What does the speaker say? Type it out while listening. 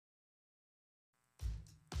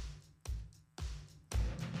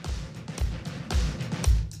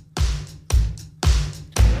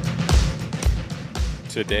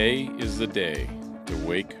Today is the day to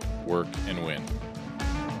wake, work, and win.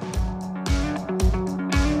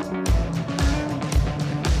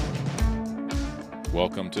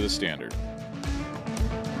 Welcome to the Standard.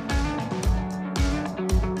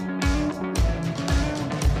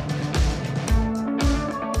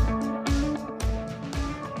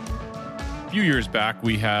 A few years back,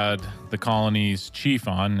 we had the Colony's chief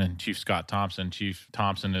on, and Chief Scott Thompson. Chief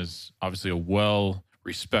Thompson is obviously a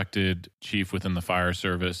well-respected chief within the fire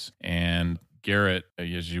service. And Garrett,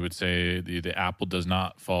 as you would say, the apple does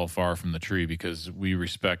not fall far from the tree, because we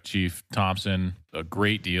respect Chief Thompson a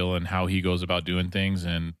great deal and how he goes about doing things.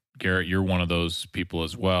 And Garrett, you're one of those people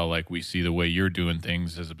as well. Like, we see the way you're doing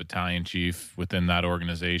things as a battalion chief within that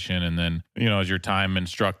organization. And then, as your time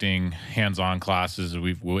instructing hands-on classes,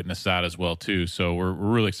 we've witnessed that as well too. So we're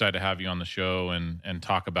really excited to have you on the show and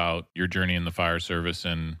talk about your journey in the fire service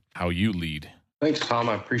and how you lead. Thanks, Tom.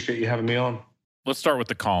 I appreciate you having me on. Let's start with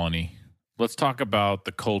the Colony. Let's talk about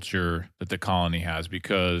the culture that the Colony has,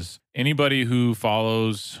 because anybody who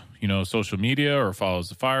follows, social media or follows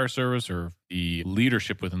the fire service or the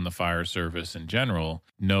leadership within the fire service in general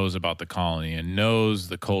knows about the Colony and knows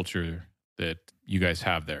the culture that you guys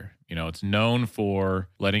have there. It's known for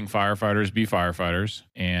letting firefighters be firefighters,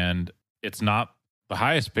 and it's not the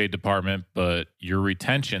highest paid department, but your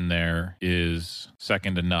retention there is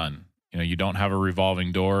second to none. You don't have a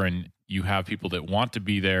revolving door, and you have people that want to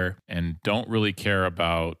be there and don't really care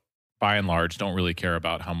about, by and large, don't really care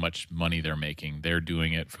about how much money they're making. They're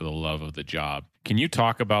doing it for the love of the job. Can you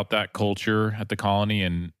talk about that culture at the Colony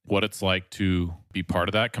and what it's like to be part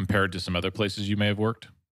of that compared to some other places you may have worked?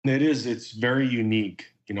 It is. It's very unique.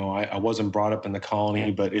 I wasn't brought up in the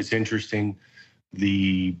Colony, but it's interesting.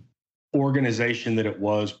 The organization that it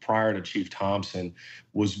was prior to Chief Thompson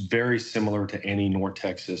was very similar to any North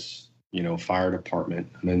Texas fire department.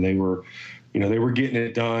 I mean, they were getting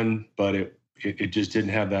it done, but it just didn't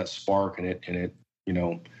have that spark, and it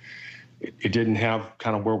didn't have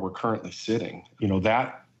kind of where we're currently sitting.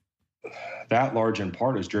 That large in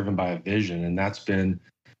part is driven by a vision, and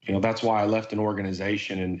that's why I left an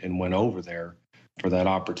organization and went over there for that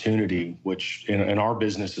opportunity, which in our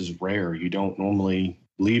business is rare. You don't normally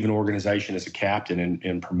leave an organization as a captain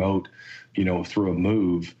and promote, through a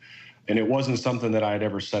move. And it wasn't something that I had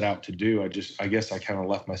ever set out to do. I guess I kind of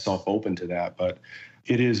left myself open to that. But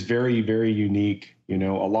it is very, very unique. A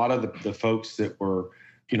lot of the folks that were,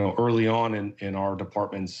 early on in our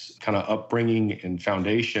department's kind of upbringing and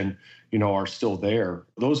foundation, are still there.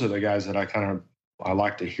 Those are the guys that I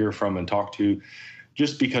like to hear from and talk to,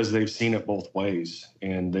 just because they've seen it both ways.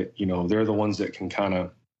 And that, they're the ones that can kind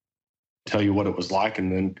of tell you what it was like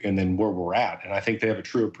and then where we're at. And I think they have a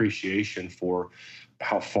true appreciation for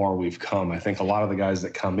how far we've come. I think a lot of the guys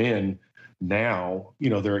that come in now,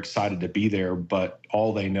 they're excited to be there, but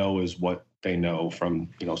all they know is what they know from,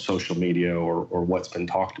 social media or what's been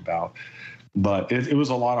talked about. But it was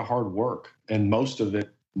a lot of hard work, and most of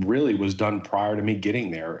it really was done prior to me getting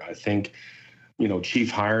there. I think, Chief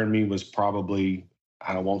hiring me was probably,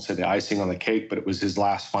 I won't say the icing on the cake, but it was his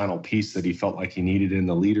last final piece that he felt like he needed in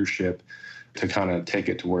the leadership to kind of take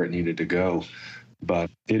it to where it needed to go. But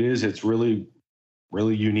it's really,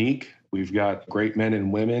 really unique. We've got great men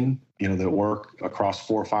and women, that work across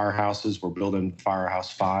 4 firehouses. We're building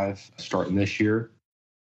Firehouse 5 starting this year.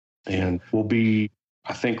 And we'll be,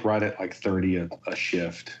 I think, right at like 30 a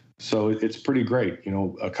shift. So it's pretty great.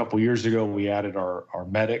 A couple years ago, we added our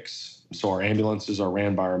medics. So our ambulances are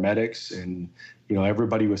ran by our medics. And,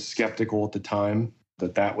 everybody was skeptical at the time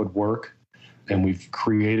that would work. And we've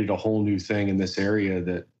created a whole new thing in this area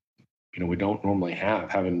that, we don't normally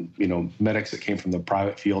having, medics that came from the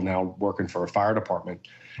private field now working for a fire department,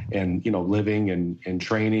 and, living and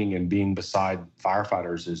training and being beside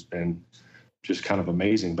firefighters has been just kind of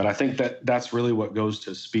amazing. But I think that's really what goes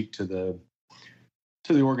to speak to the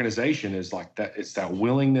organization, is like that. It's that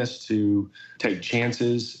willingness to take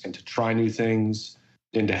chances and to try new things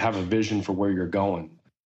and to have a vision for where you're going.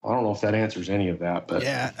 I don't know if that answers any of that, but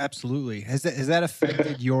yeah, absolutely. Has that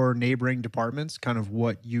affected your neighboring departments, kind of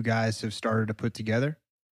what you guys have started to put together?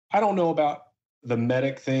 I don't know about the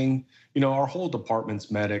medic thing. Our whole department's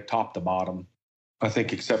medic, top to bottom, I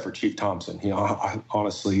think, except for Chief Thompson.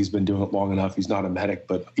 Honestly, he's been doing it long enough. He's not a medic,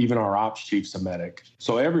 but even our ops chief's a medic.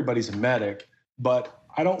 So everybody's a medic, but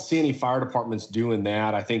I don't see any fire departments doing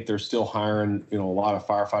that. I think they're still hiring, a lot of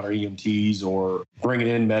firefighter EMTs or bringing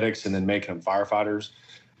in medics and then making them firefighters.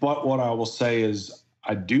 But what I will say is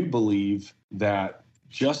I do believe that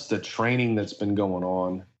just the training that's been going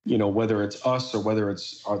on, whether it's us or whether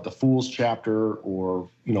it's the Fools chapter or,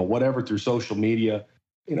 whatever through social media,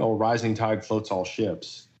 rising tide floats all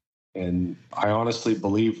ships. And I honestly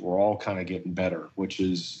believe we're all kind of getting better, which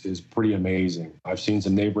is pretty amazing. I've seen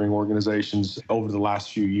some neighboring organizations over the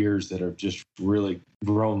last few years that have just really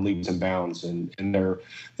grown leaps and bounds. And they're,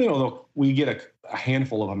 we get a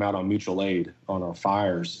handful of them out on mutual aid on our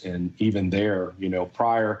fires. And even there,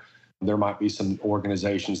 prior, there might be some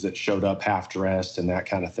organizations that showed up half dressed and that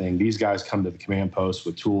kind of thing. These guys come to the command post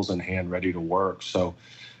with tools in hand, ready to work. So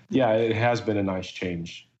yeah, it has been a nice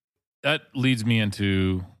change. That leads me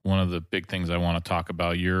into one of the big things I want to talk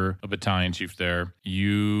about. You're a battalion chief there.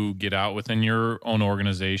 You get out within your own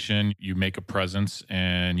organization, you make a presence,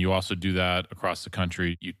 and you also do that across the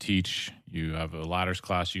country. You teach, you have a ladders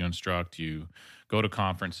class you instruct, you go to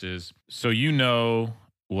conferences. So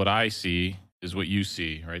what I see is what you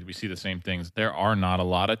see, right? We see the same things. There are not a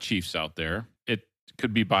lot of chiefs out there. It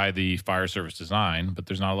could be by the fire service design, but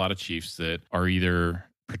there's not a lot of chiefs that are either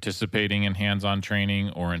participating in hands-on training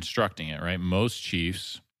or instructing it, right? Most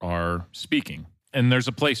chiefs are speaking, and there's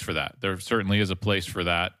a place for that. There certainly is a place for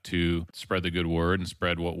that to spread the good word and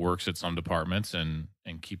spread what works at some departments and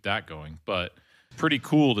keep that going. But pretty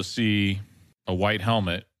cool to see a white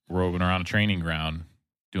helmet roving around a training ground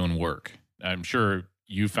doing work. I'm sure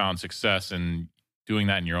you found success in doing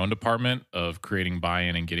that in your own department of creating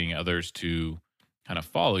buy-in and getting others to kind of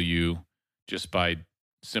follow you just by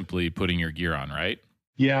simply putting your gear on, right?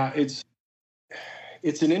 Yeah, it's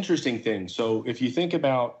an interesting thing. So if you think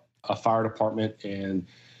about a fire department and,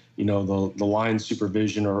 the line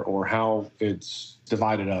supervision or how it's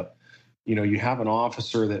divided up, you have an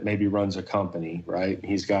officer that maybe runs a company, right?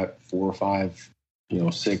 He's got 4 or 5,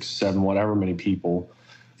 6, 7, whatever many people.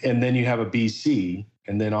 And then you have a BC.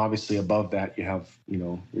 And then obviously above that, you have,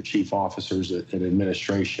 your chief officers at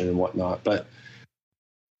administration and whatnot. But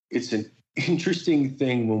it's an interesting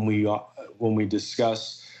thing when we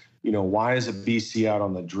discuss, why is a BC out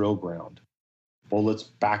on the drill ground? Well, let's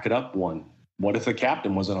back it up one. What if the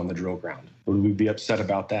captain wasn't on the drill ground? Would we be upset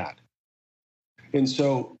about that? And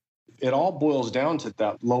so it all boils down to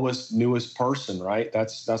that lowest, newest person, right?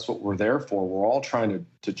 That's what we're there for. We're all trying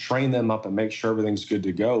to train them up and make sure everything's good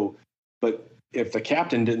to go. But if the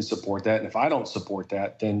captain didn't support that, and if I don't support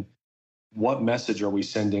that, then what message are we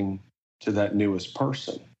sending to that newest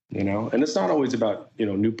person? And it's not always about,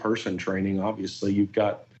 new person training. Obviously, you've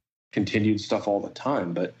got continued stuff all the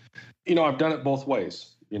time. But, I've done it both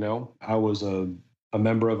ways. I was a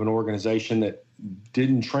member of an organization that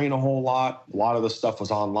didn't train a whole lot. A lot of the stuff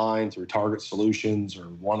was online through Target Solutions or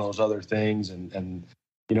one of those other things. And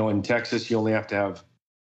in Texas, you only have to have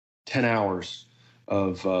 10 hours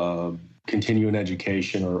of continuing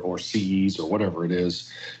education or CEs or whatever it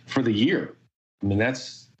is for the year. I mean,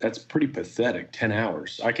 that's pretty pathetic, 10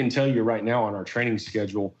 hours. I can tell you right now on our training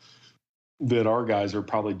schedule that our guys are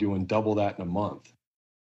probably doing double that in a month,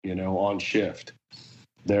 on shift.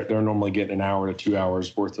 They're normally getting an hour to 2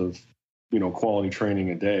 hours worth of, quality training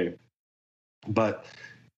a day. But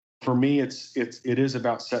for me, it is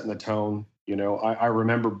about setting the tone. I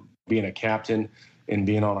remember being a captain and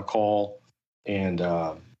being on a call and,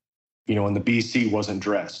 and the BC wasn't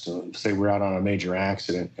dressed. Say we're out on a major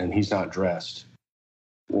accident and he's not dressed.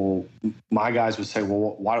 Well, my guys would say,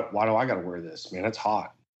 well, why do I got to wear this? Man, it's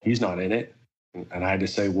hot. He's not in it. And I had to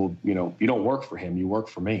say, well, you don't work for him. You work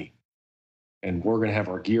for me. And we're going to have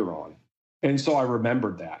our gear on. And so I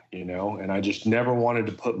remembered that, and I just never wanted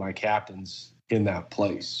to put my captains in that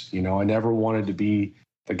place. I never wanted to be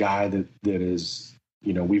the guy that is,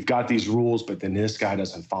 we've got these rules, but then this guy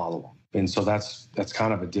doesn't follow them. And so that's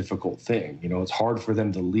kind of a difficult thing. It's hard for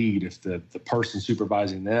them to lead if the person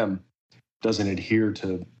supervising them doesn't adhere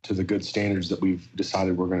to the good standards that we've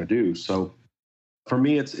decided we're going to do. So for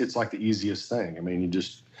me, it's like the easiest thing. I mean,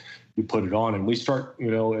 you put it on and we start, in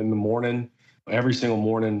the morning, every single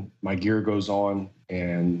morning, my gear goes on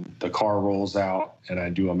and the car rolls out and I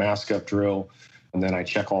do a mask up drill. And then I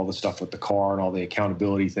check all the stuff with the car and all the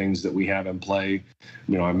accountability things that we have in play.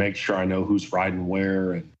 I make sure I know who's riding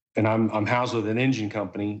where. And I'm housed with an engine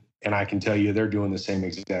company and I can tell you they're doing the same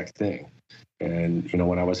exact thing. And,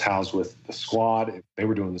 when I was housed with the squad, they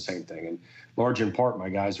were doing the same thing. And large in part, my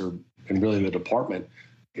guys are, and really the department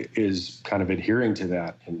is kind of adhering to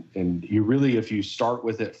that. And you really, if you start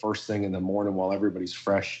with it first thing in the morning while everybody's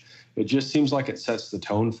fresh, it just seems like it sets the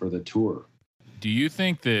tone for the tour. Do you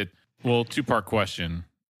think that, well, 2-part question,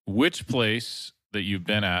 which place that you've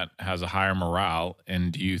been at has a higher morale?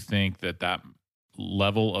 And do you think that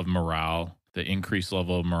level of morale, the increased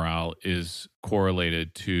level of morale, is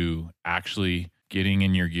correlated to actually getting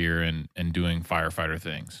in your gear and doing firefighter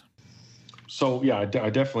things? So, yeah, I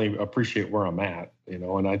definitely appreciate where I'm at,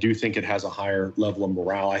 and I do think it has a higher level of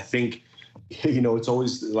morale. I think, it's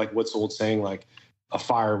always like what's the old saying, like a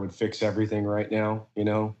fire would fix everything right now,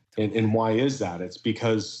 and why is that? It's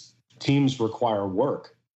because teams require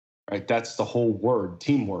work, right? That's the whole word,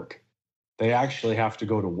 teamwork. They actually have to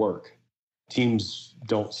go to work. Teams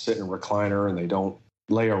don't sit in a recliner and they don't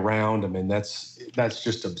lay around. I mean, that's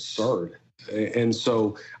just absurd. And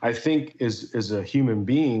so I think as a human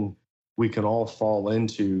being, we can all fall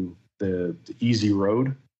into the easy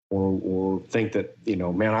road or think that,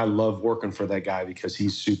 man, I love working for that guy because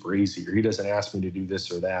he's super easy or he doesn't ask me to do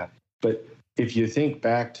this or that. But if you think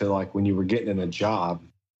back to like when you were getting in a job,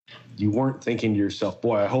 you weren't thinking to yourself,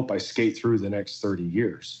 boy, I hope I skate through the next 30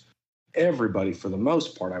 years. Everybody, for the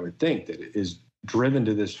most part, I would think that is driven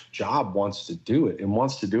to this job wants to do it and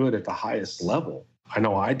wants to do it at the highest level. I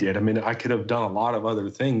know I did. I mean, I could have done a lot of other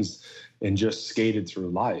things and just skated through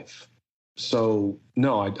life. So,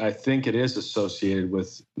 no, I think it is associated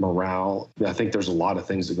with morale. I think there's a lot of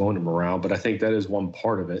things that go into morale, but I think that is one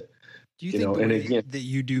part of it. Do you think that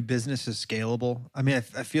you do business is scalable? I mean,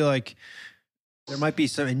 I feel like there might be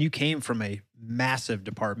some, and you came from a massive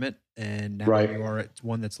department and now you are at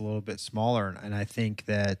one that's a little bit smaller. And I think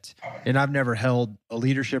that, and I've never held a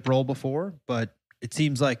leadership role before, but it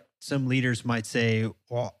seems like some leaders might say,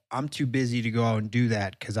 well, I'm too busy to go out and do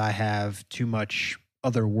that because I have too much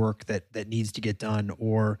other work that needs to get done,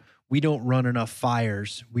 or we don't run enough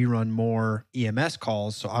fires. We run more EMS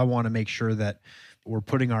calls. So I want to make sure that we're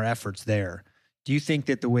putting our efforts there. Do you think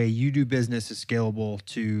that the way you do business is scalable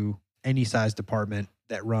to any size department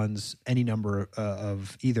that runs any number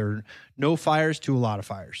of either no fires to a lot of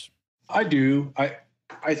fires? I do.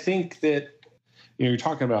 I think that, you're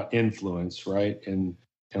talking about influence, right? And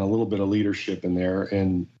a little bit of leadership in there.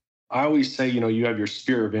 And I always say, you have your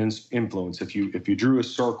sphere of influence. If you drew a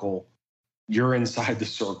circle, you're inside the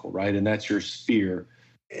circle, right? And that's your sphere.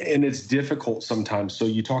 And it's difficult sometimes. So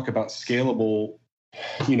you talk about scalable,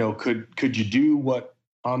 could you do what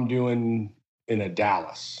I'm doing in a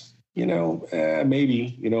Dallas?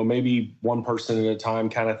 Maybe one person at a time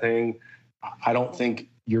kind of thing. I don't think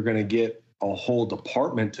you're going to get a whole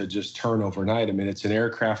department to just turn overnight. I mean, it's an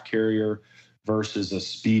aircraft carrier versus a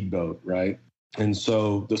speedboat, right? And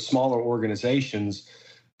so the smaller organizations,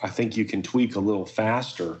 I think you can tweak a little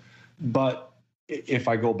faster. But if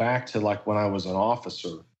I go back to like when I was an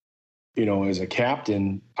officer, as a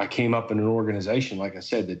captain, I came up in an organization, like I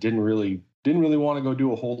said, that didn't really want to go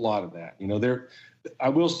do a whole lot of that. I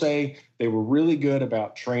will say they were really good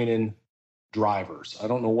about training drivers. I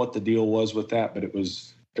don't know what the deal was with that, but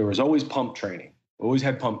there was always pump training. We always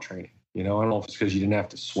had pump training. I don't know if it's because you didn't have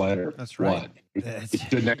to sweat or that's right. What. You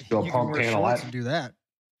stood next to a pump panel. And do that.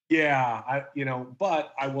 Yeah,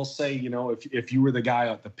 but I will say, if you were the guy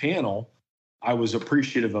at the panel, I was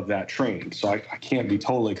appreciative of that training. So I can't be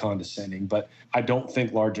totally condescending, but I don't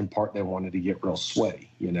think large in part they wanted to get real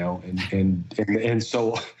sweaty, and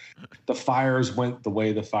so the fires went the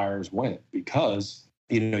way the fires went because,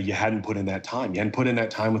 you hadn't put in that time. You hadn't put in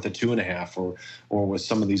that time with a 2.5 or with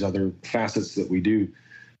some of these other facets that we do.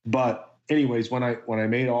 But anyways, when I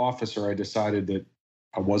made officer, I decided that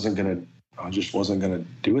I just wasn't going to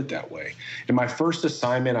do it that way. In my first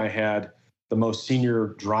assignment, I had the most senior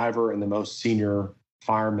driver and the most senior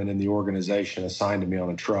fireman in the organization assigned to me on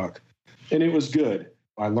a truck. And it was good.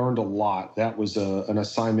 I learned a lot. That was an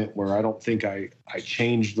assignment where I don't think I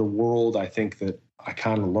changed the world. I think that I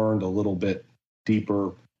kind of learned a little bit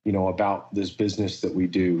deeper, about this business that we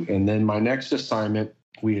do. And then my next assignment,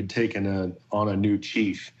 we had taken on a new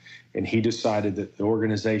chief, and he decided that the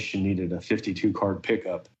organization needed a 52 card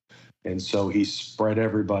pickup. And so he spread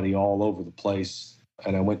everybody all over the place.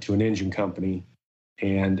 And I went to an engine company,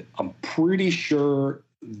 and I'm pretty sure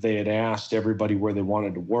they had asked everybody where they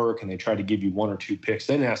wanted to work, and they tried to give you 1 or 2 picks.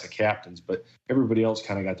 They didn't ask the captains, but everybody else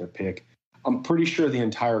kind of got their pick. I'm pretty sure the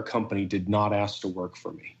entire company did not ask to work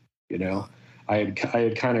for me. I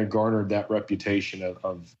had kind of garnered that reputation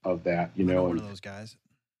of that. One of those guys.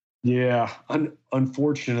 Yeah,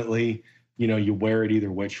 unfortunately, you wear it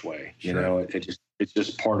either which way. Sure. It's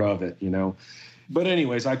just part of it. But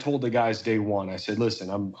anyways, I told the guys day one, I said, listen,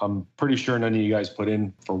 I'm pretty sure none of you guys put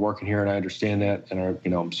in for working here, and I understand that,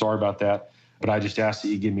 and I'm sorry about that, but I just asked that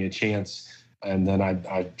you give me a chance. And then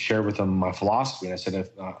I shared with them my philosophy, and I said,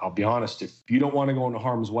 I'll be honest, if you don't want to go into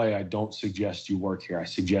harm's way, I don't suggest you work here. I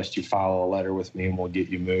suggest you file a letter with me, and we'll get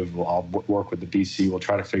you moved. I'll work with the BC. We'll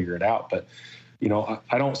try to figure it out. But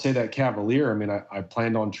I don't say that cavalier. I mean, I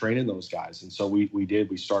planned on training those guys, and so we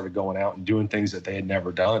did. We started going out and doing things that they had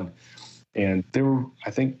never done. And they were,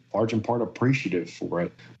 I think, large in part appreciative for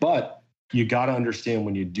it. But you got to understand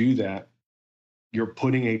when you do that, you're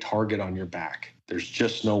putting a target on your back. There's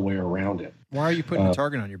just no way around it. Why are you putting a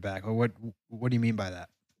target on your back? What do you mean by that?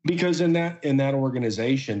 Because in that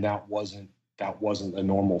organization, that wasn't a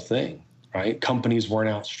normal thing, right? Companies weren't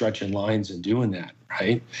out stretching lines and doing that,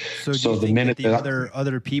 right? So do you think that the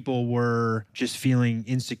other people were just feeling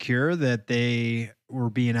insecure that they were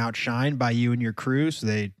being outshined by you and your crew? So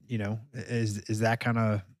they, is that kind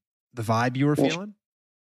of the vibe you were feeling?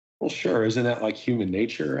 Well, sure. Isn't that like human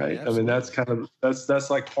nature, right? Yeah, I mean, that's kind of, that's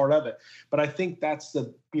like part of it. But I think that's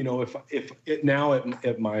the, if it now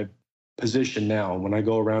at my position now, when I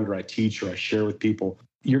go around or I teach or I share with people,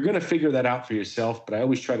 you're going to figure that out for yourself. But I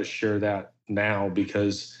always try to share that now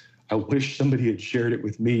because I wish somebody had shared it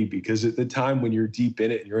with me, because at the time when you're deep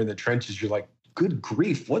in it and you're in the trenches, you're like, good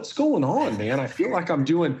grief, what's going on, man? I feel like I'm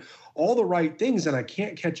doing all the right things and I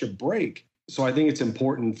can't catch a break. So I think it's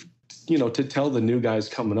important, to tell the new guys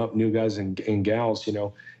coming up, new guys and gals,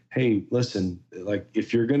 hey, listen, like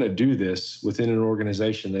if you're going to do this within an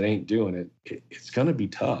organization that ain't doing it, it's going to be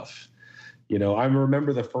tough. I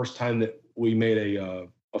remember the first time that we made a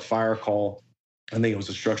fire call. I think it was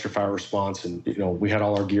a structure fire response, and we had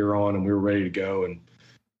all our gear on and we were ready to go. And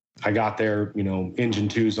I got there, engine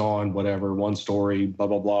two's on, whatever, one story, blah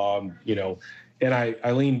blah blah, And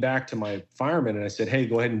I leaned back to my fireman and I said, hey,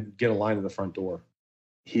 go ahead and get a line to the front door.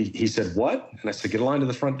 He said, what? And I said, get a line to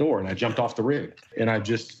the front door. And I jumped off the rig and I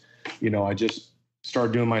just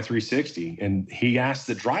started doing my 360. And he asked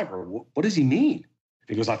the driver, what does he mean?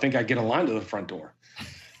 He goes, I think I get a line to the front door.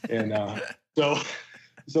 And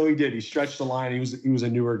so he did. He stretched the line. He was a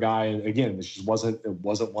newer guy. And again, it wasn't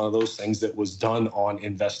one of those things that was done on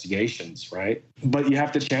investigations, right? But you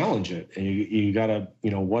have to challenge it. And you got to,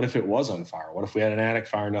 what if it was on fire? What if we had an attic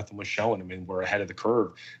fire, nothing was showing? I mean, we're ahead of the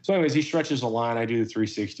curve. So anyways, he stretches the line. I do the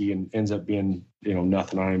 360 and ends up being,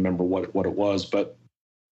 nothing. I don't remember what it was. But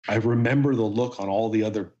I remember the look on all the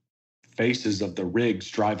other faces of the rigs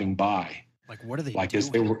driving by. Like, what are they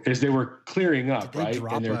doing? As they were clearing up, Did they right?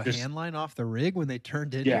 drop and a hand line off the rig when they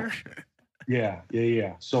turned in here? Yeah.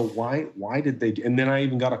 So why did they? And then I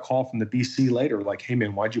even got a call from the BC later, like, hey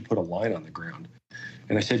man, why'd you put a line on the ground?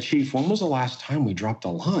 And I said, Chief, when was the last time we dropped a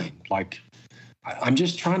line? Like, I'm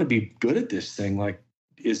just trying to be good at this thing. Like,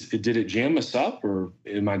 did it jam us up, or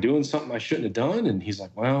am I doing something I shouldn't have done? And he's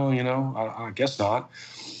like, well, I guess not.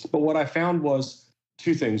 But what I found was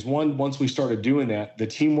two things. One, once we started doing that, the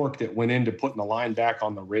teamwork that went into putting the line back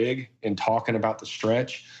on the rig and talking about the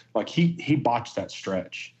stretch, like he botched that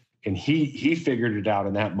stretch. And he figured it out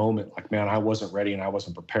in that moment. Like, man, I wasn't ready and I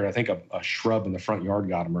wasn't prepared. I think a shrub in the front yard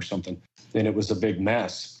got him or something. And it was a big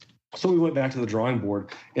mess. So we went back to the drawing board.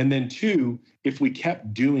 And then two, if we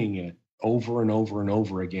kept doing it over and over and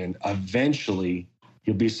over again, eventually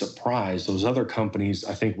you'll be surprised. Those other companies,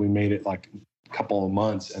 I think we made it like a couple of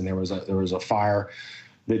months and there was a fire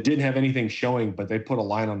that didn't have anything showing, but they put a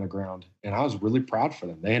line on the ground. And I was really proud for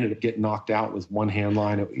them. They ended up getting knocked out with one hand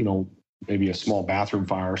line, maybe a small bathroom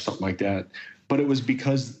fire or something like that. But it was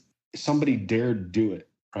because somebody dared do it,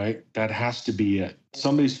 right? That has to be it.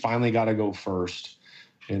 Somebody's finally got to go first.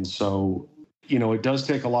 And so, it does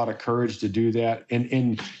take a lot of courage to do that.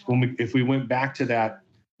 And if we went back to that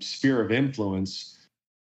sphere of influence,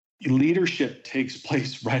 leadership takes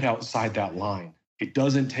place right outside that line. It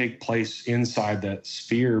doesn't take place inside that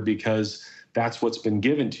sphere because that's what's been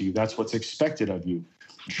given to you. That's what's expected of you.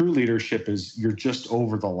 True leadership is you're just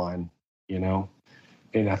over the line,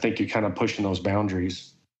 and I think you're kind of pushing those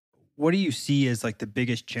boundaries. What do you see as like the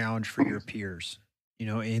biggest challenge for your peers,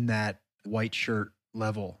 in that white shirt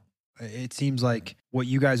level? It seems like what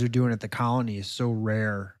you guys are doing at the colony is so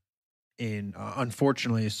rare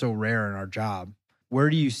unfortunately is so rare in our job. Where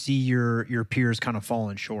do you see your peers kind of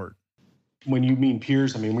falling short? When you mean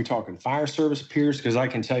peers, I mean, we're talking fire service peers, because I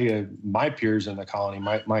can tell you my peers in the colony,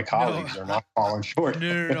 my colleagues are not falling short.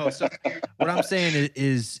 No. So what I'm saying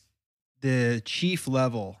is the chief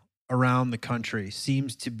level around the country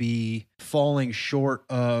seems to be falling short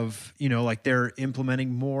of, like they're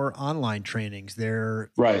implementing more online trainings. They're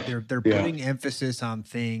putting emphasis on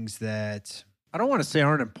things that I don't want to say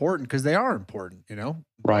aren't important, because they are important,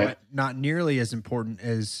 right? But not nearly as important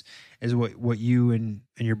as what you and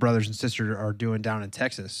your brothers and sisters are doing down in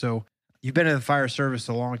Texas. So you've been in the fire service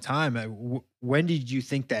a long time. When did you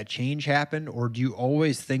think that change happened? Or do you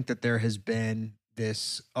always think that there has been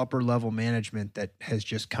this upper level management that has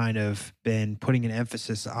just kind of been putting an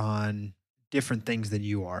emphasis on different things than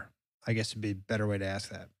you are? I guess would be a better way to ask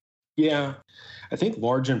that. Yeah, I think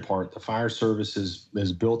large in part, the fire service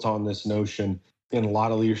is built on this notion in a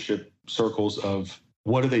lot of leadership circles of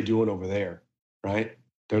what are they doing over there, right?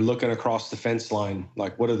 They're looking across the fence line,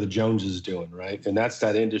 like what are the Joneses doing, right? And that's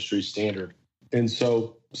that industry standard. And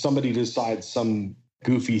so somebody decides some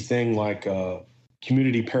goofy thing like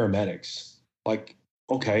community paramedics. Like,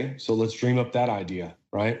 Okay, so let's dream up that idea,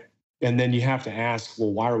 right? And then you have to ask,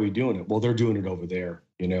 well, why are we doing it? Well, they're doing it over there,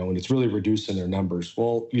 and it's really reducing their numbers.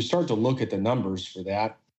 Well, you start to look at the numbers for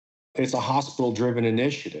that. It's a hospital driven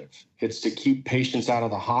initiative. It's to keep patients out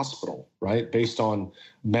of the hospital, right? Based on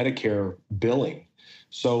Medicare billing.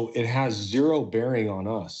 So it has zero bearing on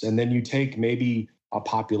us. And then you take maybe a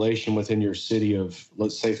population within your city of,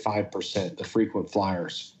 let's say, 5%, the frequent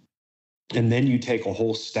flyers. And then you take a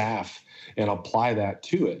whole staff and apply that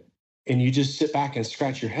to it. And you just sit back and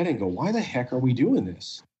scratch your head and go, why the heck are we doing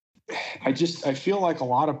this? I feel like a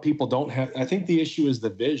lot of people don't have, I think the issue is the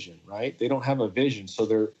vision, right? They don't have a vision.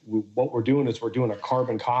 So what we're doing is we're doing a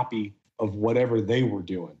carbon copy of whatever they were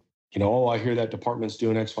doing. I hear that department's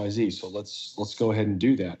doing X, Y, Z. So let's go ahead and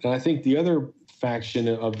do that. And I think the other faction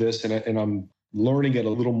of this, and I'm learning it a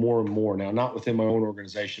little more and more now, not within my own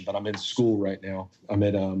organization, but I'm in school right now. I'm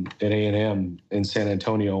at A&M in San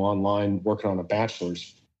Antonio online working on a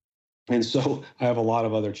bachelor's. And so I have a lot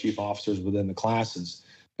of other chief officers within the classes,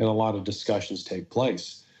 and a lot of discussions take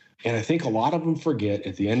place. And I think a lot of them forget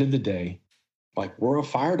at the end of the day, like, we're a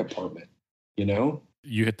fire department,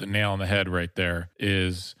 You hit the nail on the head right there.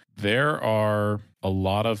 There are a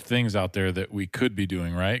lot of things out there that we could be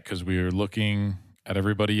doing, right? Because we are looking at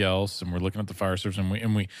everybody else and we're looking at the fire service,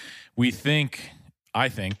 and I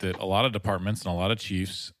think that a lot of departments and a lot of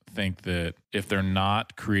chiefs think that if they're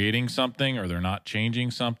not creating something, or they're not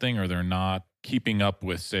changing something, or they're not keeping up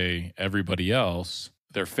with, say, everybody else,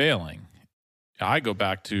 they're failing. I go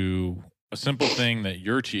back to a simple thing that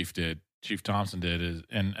your chief Thompson did,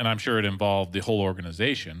 and I'm sure it involved the whole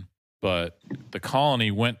organization, but the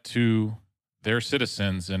colony went to their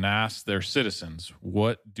citizens and asked their citizens,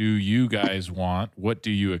 what do you guys want? What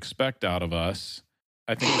do you expect out of us?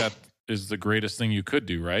 I think that is the greatest thing you could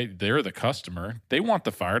do, right? They're the customer. They want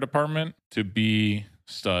the fire department to be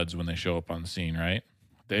studs when they show up on the scene, right?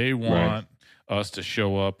 They want us to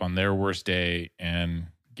show up on their worst day and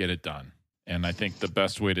get it done. And I think the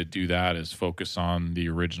best way to do that is focus on the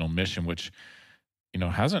original mission, which,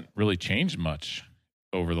 hasn't really changed much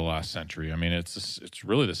over the last century. I mean, it's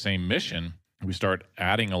really the same mission. We start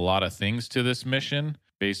adding a lot of things to this mission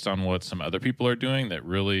based on what some other people are doing that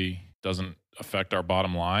really doesn't affect our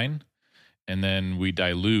bottom line. And then we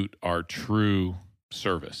dilute our true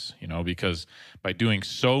service, because by doing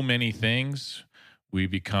so many things, we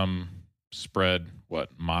become spread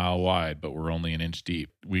mile wide, but we're only an inch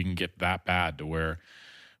deep. We can get that bad to where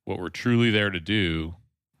what we're truly there to do,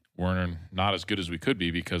 we're not as good as we could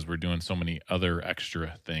be because we're doing so many other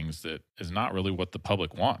extra things that is not really what the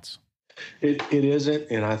public wants. It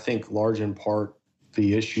isn't, and I think large in part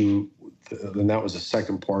the issue, and that was the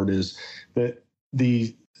second part, is that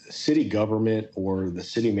the city government or the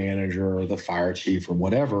city manager or the fire chief or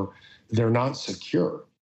whatever, they're not secure,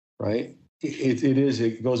 right?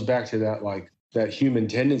 It goes back to that human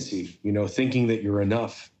tendency, thinking that you're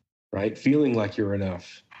enough, right? Feeling like you're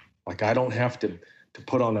enough. Like, I don't have to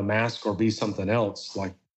put on a mask or be something else.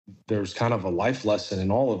 Like, there's kind of a life lesson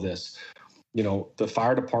in all of this. The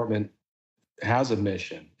fire department has a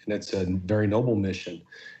mission, and it's a very noble mission.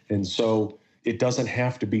 And so it doesn't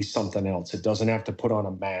have to be something else. It doesn't have to put on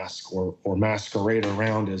a mask or masquerade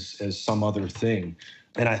around as some other thing.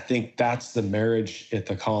 And I think that's the marriage at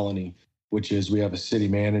the colony, which is we have a city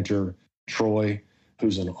manager, Troy,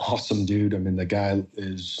 who's an awesome dude. I mean, the guy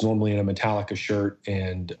is normally in a Metallica shirt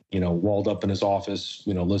and, walled up in his office,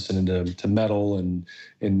 listening to metal,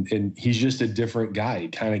 and he's just a different guy. He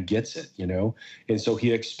kind of gets it, and so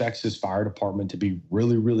he expects his fire department to be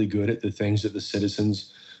really, really good at the things that the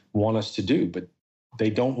citizens want us to do, but they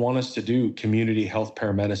don't want us to do community health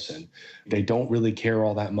paramedicine. They don't really care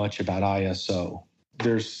all that much about ISO.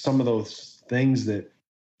 There's some of those things that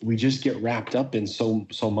we just get wrapped up in so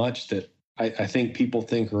much that I think people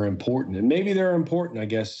think are important. And maybe they're important, I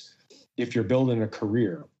guess, if you're building a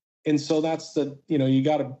career. And so that's you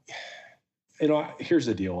got to, here's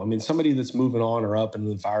the deal. I mean, somebody that's moving on or up into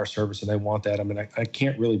the fire service and they want that, I mean, I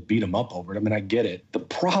can't really beat them up over it. I mean, I get it. The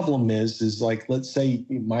problem is like, let's say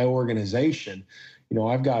my organization,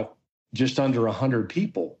 I've got just under 100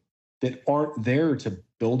 people that aren't there to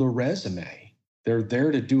build a resume. They're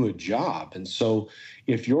there to do a job. And so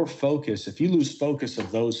if you lose focus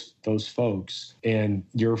of those folks and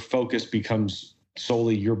your focus becomes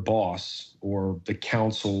solely your boss or the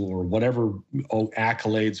council or whatever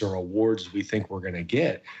accolades or awards we think we're going to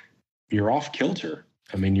get, you're off kilter.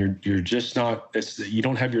 I mean, you're just not, you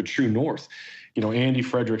don't have your true north. Andy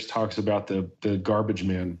Fredericks talks about the garbage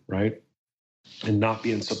man, right? And not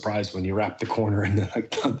being surprised when you wrap the corner and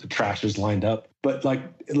the trash is lined up. But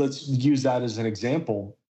let's use that as an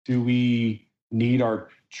example. Do we need our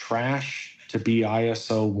trash to be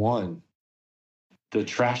ISO 1? The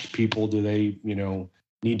trash people, do they,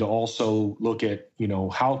 need to also look at,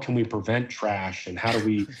 how can we prevent trash, and how do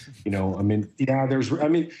we,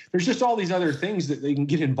 there's just all these other things that they can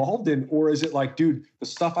get involved in. Or is it like, dude, the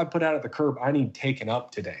stuff I put out at the curb, I need taken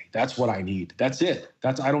up today. That's what I need. That's it.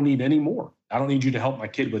 I don't need any more. I don't need you to help my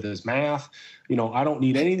kid with his math. I don't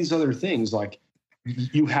need any of these other things. Like,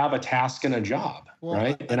 you have a task and a job,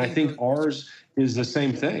 right? And I think ours is the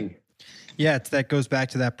same thing. Yeah, that goes back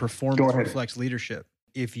to that performance reflects leadership.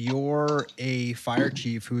 If you're a fire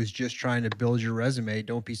chief who is just trying to build your resume,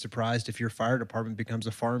 don't be surprised if your fire department becomes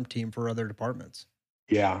a farm team for other departments.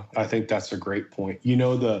 Yeah, I think that's a great point.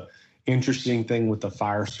 The interesting thing with the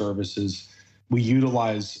fire service is we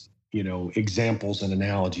utilize, examples and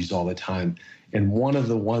analogies all the time. And one of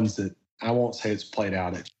the ones that, I won't say it's played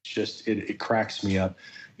out, it's just, it cracks me up.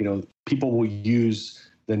 People will use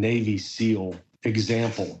the Navy SEAL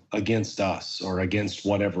example against us or against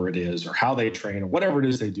whatever it is, or how they train or whatever it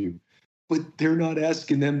is they do, but they're not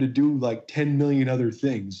asking them to do like 10 million other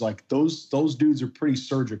things. Like those dudes are pretty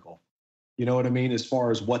surgical, you know what I mean, as far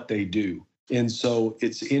as what they do. And so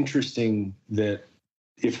it's interesting that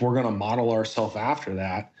if we're going to model ourselves after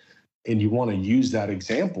that and you want to use that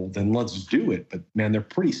example, then let's do it. But man, they're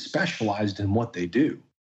pretty specialized in what they do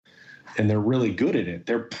and they're really good at it.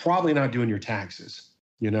 They're probably not doing your taxes,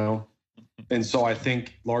 And so I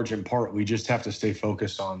think large in part, we just have to stay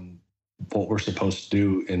focused on what we're supposed to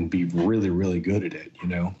do and be really, really good at it,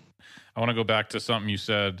 I want to go back to something you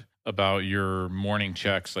said about your morning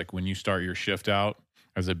checks. Like when you start your shift out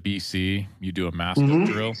as a BC, you do a mask up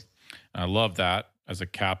drill. And I love that as a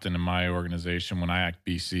captain in my organization. When I act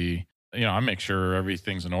BC, I make sure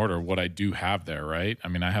everything's in order, what I do have there, right? I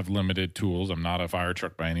mean, I have limited tools. I'm not a fire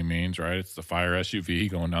truck by any means, right? It's the fire SUV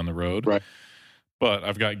going down the road. Right. But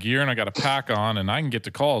I've got gear and I got a pack on, and I can get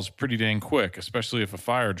to calls pretty dang quick, especially if a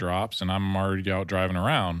fire drops and I'm already out driving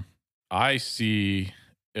around. I see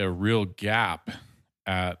a real gap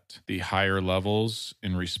at the higher levels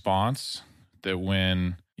in response that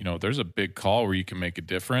when, there's a big call where you can make a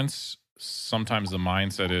difference, sometimes the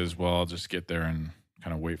mindset is, well, I'll just get there and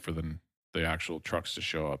kind of wait for the actual trucks to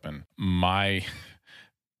show up. And I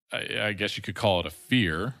guess you could call it a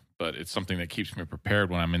fear, but it's something that keeps me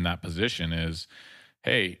prepared when I'm in that position is,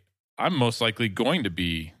 hey, I'm most likely going to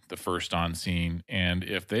be the first on scene. And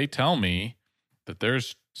if they tell me that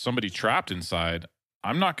there's somebody trapped inside,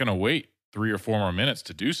 I'm not going to wait 3 or 4 more minutes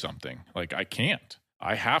to do something. Like I can't.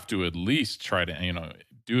 I have to at least try to,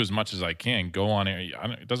 do as much as I can, go on air.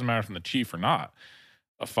 It doesn't matter if I'm the chief or not.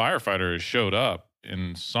 A firefighter has showed up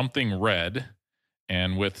in something red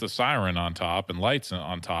and with the siren on top and lights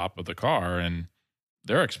on top of the car, and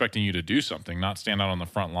they're expecting you to do something, not stand out on the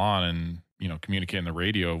front lawn and, communicate in the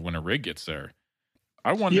radio when a rig gets there.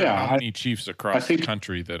 I wonder how many chiefs across the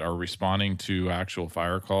country that are responding to actual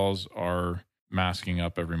fire calls are masking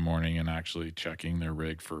up every morning and actually checking their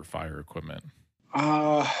rig for fire equipment.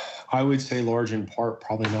 I would say large in part,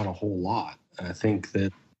 probably not a whole lot. I think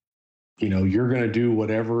that, you're going to do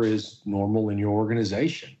whatever is normal in your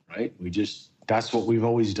organization, right? That's what we've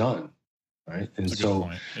always done. Right. And so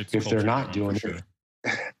if they're not doing it,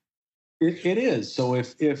 it is. So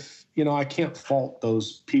if I can't fault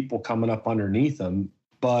those people coming up underneath them,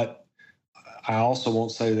 but I also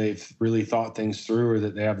won't say they've really thought things through or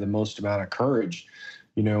that they have the most amount of courage.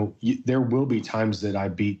 There will be times that I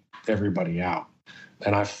beat everybody out,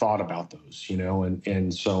 and I've thought about those,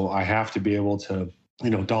 and so I have to be able to,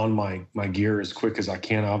 don my gear as quick as I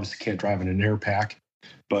can. I obviously can't drive in an air pack,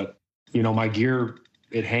 but my gear,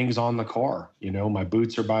 it hangs on the car. My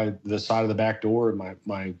boots are by the side of the back door, and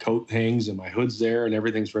my coat hangs and my hood's there and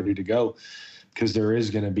everything's ready to go, because there is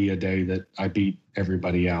going to be a day that I beat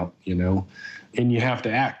everybody out, and you have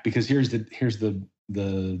to act, because here's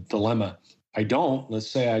the dilemma. Let's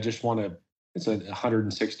say I just want to, it's a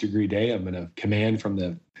 106-degree day. I'm going to command from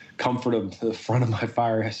the comfort of the front of my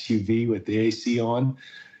fire SUV with the AC on,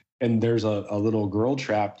 and there's a little girl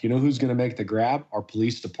trapped. Who's going to make the grab? Our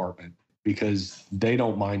police department, because they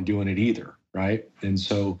don't mind doing it either, right? And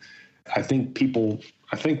so I think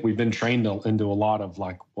we've been trained into a lot of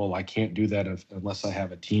like, well, I can't do that unless I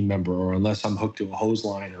have a team member or unless I'm hooked to a hose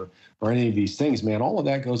line or any of these things. Man, all of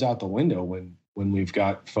that goes out the window when we've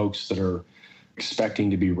got folks that are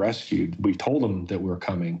expecting to be rescued. We told them that we're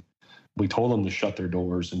coming. We told them to shut their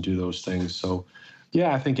doors and do those things. So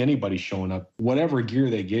yeah, I think anybody showing up, whatever gear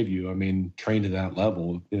they give you, trained to that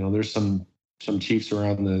level. There's some chiefs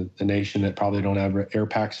around the nation that probably don't have air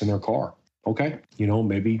packs in their car. Okay.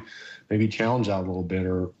 Maybe challenge that a little bit,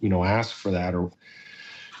 or, ask for that, or,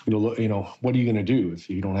 what are you going to do if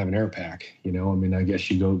you don't have an air pack? I mean, I guess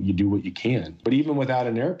you do what you can. But even without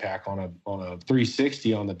an air pack on a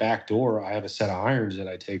 360 on the back door, I have a set of irons that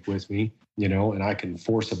I take with me, and I can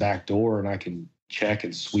force a back door and I can check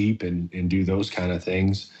and sweep and do those kind of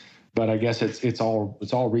things. But I guess it's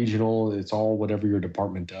all regional. It's all whatever your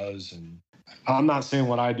department does. And I'm not saying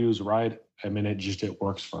what I do is right. I mean, it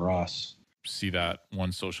works for us. See that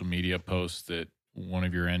one social media post that one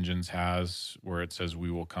of your engines has where it says, "We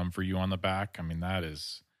will come for you" on the back. I mean,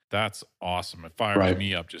 that's awesome. It fires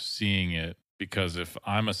me up just seeing it, because if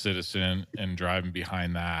I'm a citizen and driving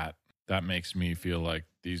behind that makes me feel like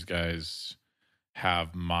these guys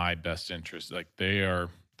have my best interest. Like they're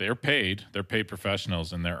paid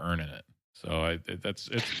professionals and they're earning it. So it's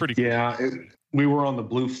pretty cool. Yeah. We were on the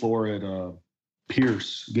blue floor at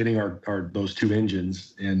Pierce getting those two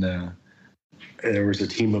engines, and there was a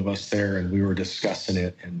team of us there, and we were discussing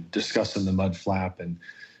it and discussing the mud flap, and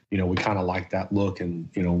we kind of liked that look, and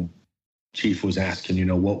Chief was asking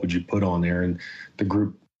what would you put on there, and the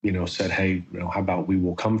group said, hey, how about we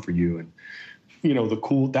will come for you? And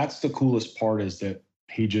that's the coolest part, is that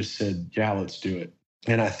he just said, yeah, let's do it.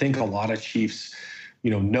 And I think a lot of chiefs,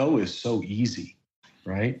 no is so easy,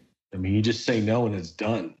 right? I mean, you just say no and it's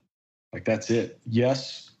done. Like, that's it.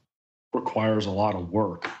 Yes requires a lot of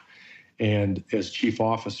work. And as chief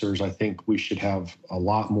officers, I think we should have a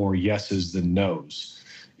lot more yeses than nos,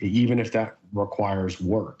 even if that requires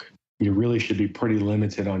work. You really should be pretty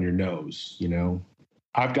limited on your no's,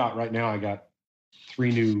 I got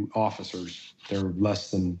 3 new officers. They're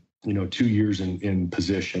less than, 2 years in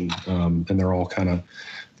position. And they're all kind of,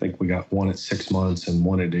 I think we got one at 6 months and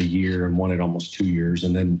one at a year and one at almost 2 years.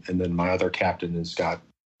 And then my other captain has got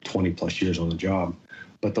 20 plus years on the job.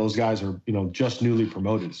 But those guys are, just newly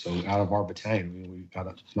promoted. So out of our battalion, we've got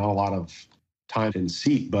not a lot of time in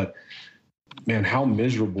seat, but man, how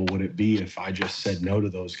miserable would it be if I just said no to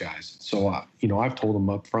those guys? So, I've told them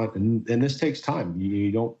up front, and this takes time.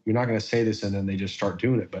 You're not going to say this and then they just start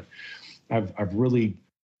doing it. But I've really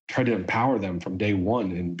tried to empower them from day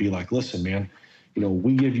one and be like, listen, man,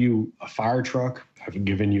 we give you a fire truck. I've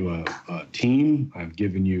given you a team. I've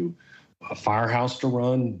given you a firehouse to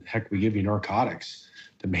run. Heck, we give you narcotics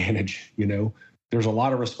to manage. There's a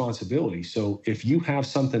lot of responsibility. So if you have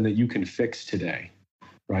something that you can fix today,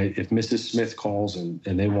 right? If Mrs. Smith calls and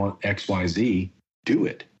they want XYZ, do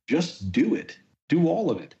it. Just do it. Do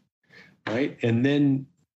all of it, right? And then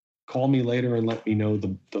call me later and let me know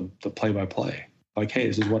the play-by-play. Like, hey,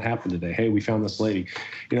 this is what happened today. Hey, we found this lady.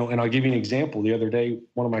 And I'll give you an example. The other day,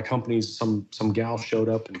 one of my companies, some gal showed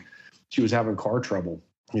up and she was having car trouble.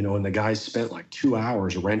 And the guys spent like 2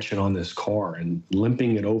 hours wrenching on this car and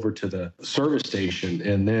limping it over to the service station.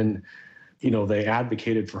 And then, they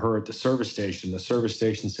advocated for her at the service station. The service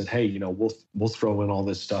station said, hey, we'll throw in all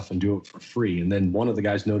this stuff and do it for free. And then one of the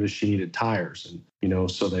guys noticed she needed tires.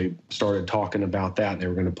 And, so they started talking about that. They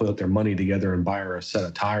were going to put their money together and buy her a set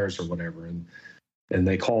of tires or whatever. And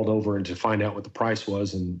they called over to find out what the price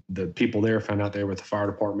was. And the people there found out they were with the fire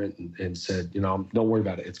department and said, don't worry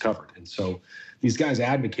about it. It's covered. And so these guys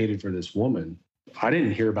advocated for this woman. I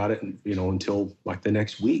didn't hear about it, until like the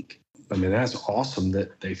next week. I mean, that's awesome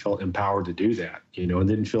that they felt empowered to do that, and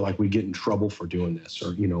didn't feel like we get in trouble for doing this,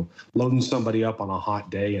 or, loading somebody up on a hot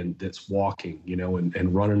day and that's walking,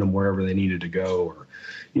 and running them wherever they needed to go, or,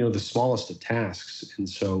 the smallest of tasks. And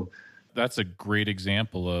so that's a great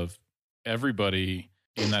example of everybody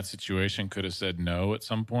in that situation could have said no at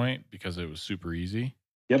some point because it was super easy.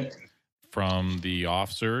 Yep. From the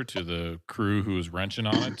officer to the crew who was wrenching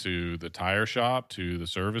on it, to the tire shop, to the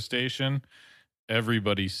service station,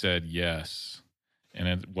 everybody said yes. And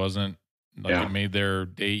it wasn't like it made their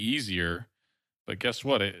day easier. But guess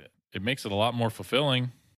what? It makes it a lot more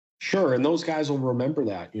fulfilling. Sure. And those guys will remember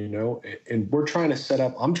that, and I'm trying to set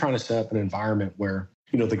up an environment where,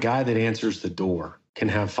 the guy that answers the door can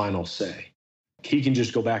have final say. He can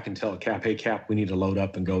just go back and tell a cap, hey, Cap, we need to load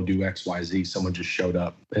up and go do XYZ. Someone just showed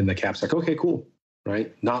up. And the Cap's like, okay, cool.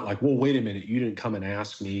 Right? Not like, well, wait a minute, you didn't come and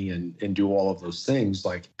ask me and do all of those things.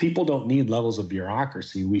 Like, people don't need levels of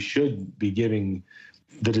bureaucracy. We should be giving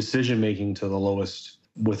the decision-making to the lowest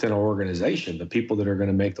within our organization, the people that are going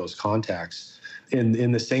to make those contacts.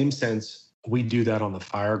 In the same sense, we do that on the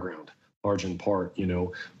fire ground, large in part.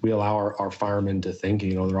 We allow our firemen to think,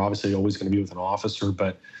 they're obviously always going to be with an officer,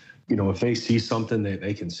 but if they see something,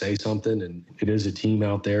 they can say something, and it is a team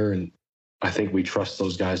out there. And I think we trust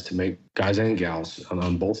those guys guys and gals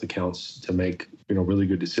on both accounts to make, really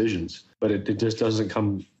good decisions. But it just doesn't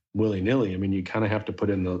come willy-nilly. I mean, you kind of have to put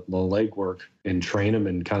in the legwork and train them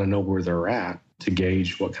and kind of know where they're at to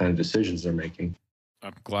gauge what kind of decisions they're making.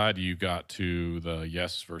 I'm glad you got to the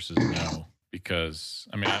yes versus no, because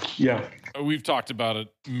I mean, we've talked about it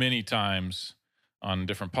many times on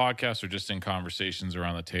different podcasts or just in conversations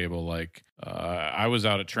around the table. Like I was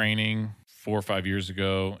out at training 4 or 5 years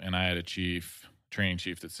ago, and I had a training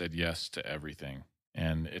chief that said yes to everything.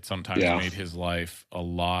 And it sometimes made his life a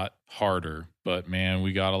lot harder. But man,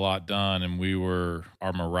 we got a lot done, and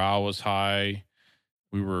our morale was high.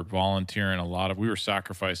 We were volunteering we were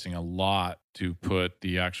sacrificing a lot to put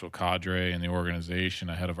the actual cadre and the organization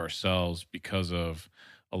ahead of ourselves because of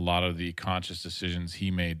a lot of the conscious decisions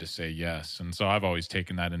he made to say yes. And so I've always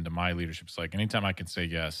taken that into my leadership. It's like anytime I can say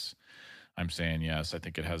yes, I'm saying yes. I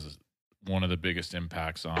think it has one of the biggest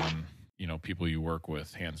impacts on, people you work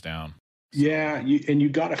with, hands down. Yeah, you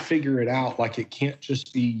got to figure it out. Like it can't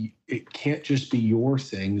just be your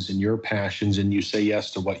things and your passions, and you say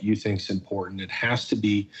yes to what you think's important. It has to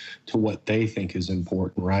be to what they think is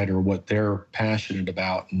important, right, or what they're passionate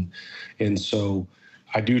about. And so,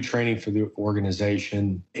 I do training for the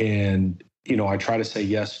organization, and I try to say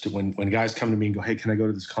yes to when guys come to me and go, "Hey, can I go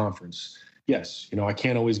to this conference?" Yes, I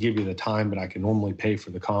can't always give you the time, but I can normally pay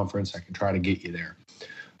for the conference. I can try to get you there.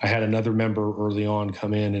 I had another member early on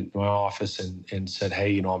come in my office and said,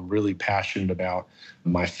 "Hey, I'm really passionate about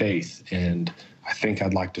my faith, and I think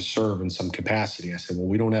I'd like to serve in some capacity." I said, "Well,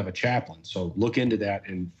 we don't have a chaplain, so look into that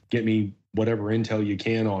and get me whatever intel you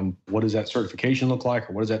can on what does that certification look like,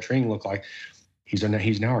 or what does that training look like."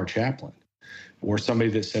 He's now our chaplain. Or somebody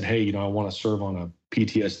that said, "Hey, I want to serve on a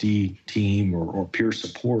PTSD team or peer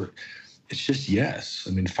support." It's just yes.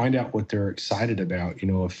 I mean, find out what they're excited about.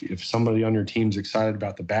 If somebody on your team's excited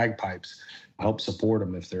about the bagpipes, help support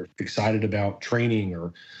them. If they're excited about training,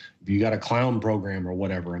 or if you got a clown program or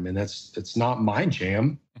whatever, I mean, it's not my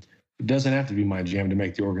jam. It doesn't have to be my jam to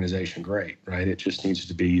make the organization great, right? It just needs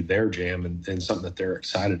to be their jam and something that they're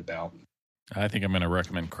excited about. I think I'm going to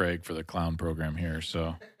recommend Craig for the clown program here,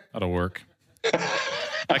 so that'll work.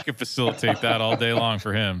 I could facilitate that all day long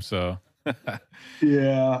for him, so...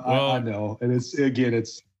 Yeah, well, I know. And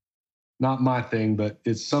it's not my thing, but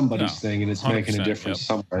it's somebody's thing, and it's making a difference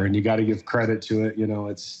somewhere. And you got to give credit to it.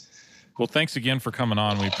 Well, thanks again for coming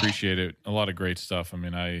on. We appreciate it. A lot of great stuff. I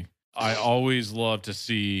mean, I always love to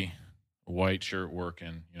see a white shirt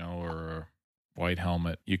working, or a white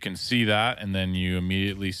helmet. You can see that, and then you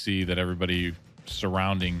immediately see that everybody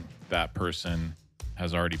surrounding that person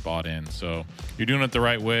has already bought in. So you're doing it the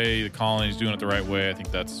right way. The colony's doing it the right way. I think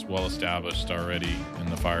that's well established already in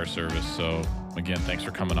the fire service. So again, thanks for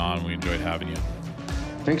coming on. We enjoyed having you.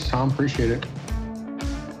 Thanks, Tom. Appreciate it.